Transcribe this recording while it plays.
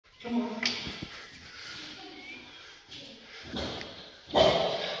Come on.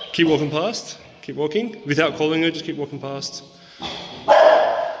 Keep walking past. Keep walking. Without calling her, just keep walking past.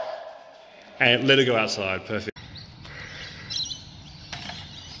 And let her go outside. Perfect.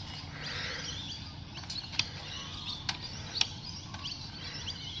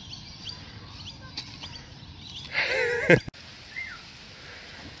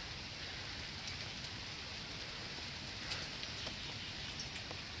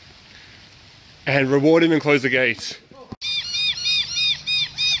 And reward him and close the gate.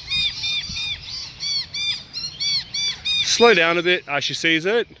 Slow down a bit as she sees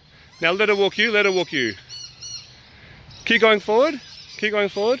it. Now let her walk you, let her walk you. Keep going forward, keep going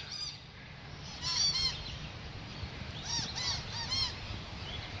forward.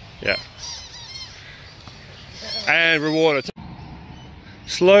 Yeah. And reward her.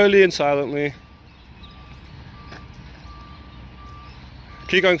 Slowly and silently.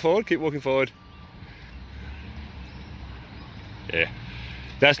 Keep going forward, keep walking forward. Yeah,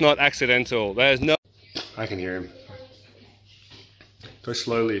 that's not accidental. There's no... I can hear him. Go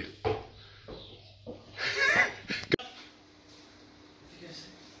slowly.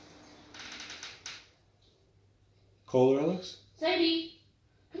 Call her, Alex. Sadie,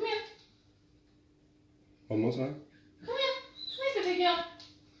 come here. One more time. Come here. Come here, big girl.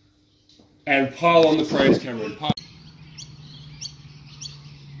 And pile on the praise, Cameron. Pile.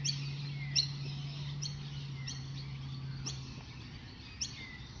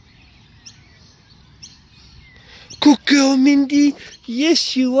 Good girl, Mindy.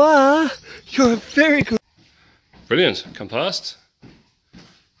 Yes, you are. You're a very good... Brilliant. Come past.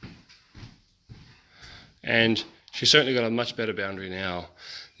 And she's certainly got a much better boundary now.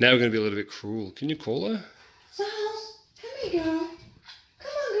 Now we're going to be a little bit cruel. Can you call her? Sal's, come here, girl.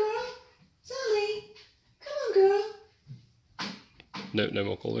 Come on, girl. Sally, come on, girl. No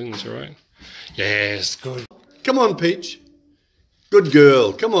more calling. That's all right. Yes, good. Come on, Peach. Good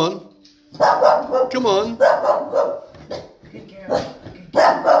girl. Come on. Come on. Good girl. Good girl. Good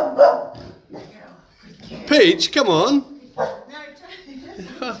girl. Good girl. Peach, come on.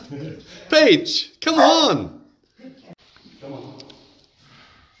 No, Peach, come on. Come on.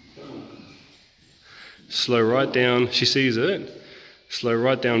 Slow right down. She sees it. Slow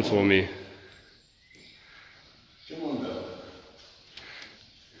right down for me. Come on,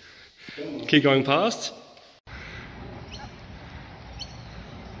 girl. Keep going past.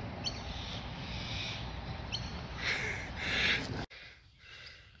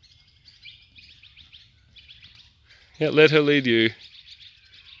 Yeah, let her lead you.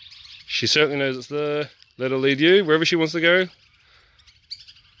 She certainly knows it's there. Let her lead you wherever she wants to go.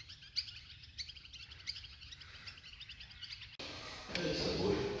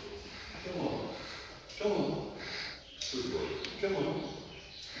 Come on. Come on. Good boy. Come on.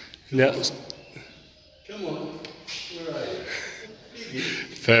 Now, Come on. Where are you?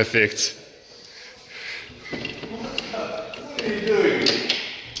 perfect. What are you doing?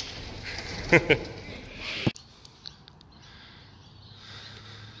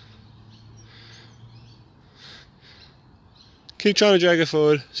 Keep trying to drag her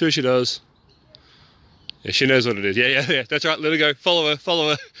forward. See what she does. Yeah, she knows what it is. Yeah. That's right. Let her go. Follow her.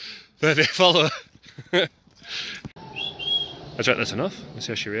 Follow her. Perfect. Follow her. That's right. That's enough. Let's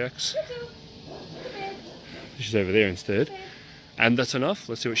see how she reacts. She's over there instead. And that's enough.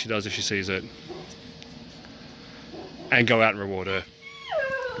 Let's see what she does if she sees it. And go out and reward her.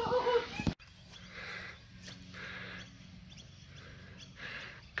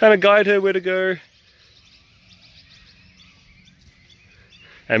 Kind of guide her where to go.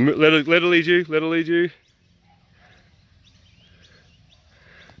 And let her lead you, let her lead you.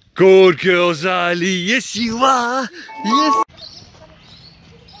 Good girl, Zali. Yes, you are. Yes.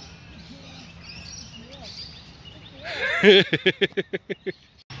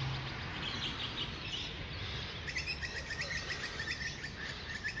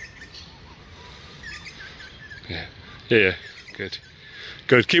 Yeah. Good.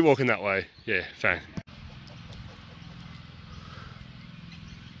 Good. Keep walking that way. Yeah, fine.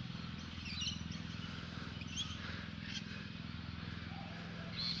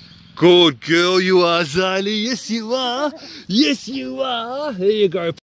 Good girl you are, Zali. Yes, you are. Yes, you are. There you go.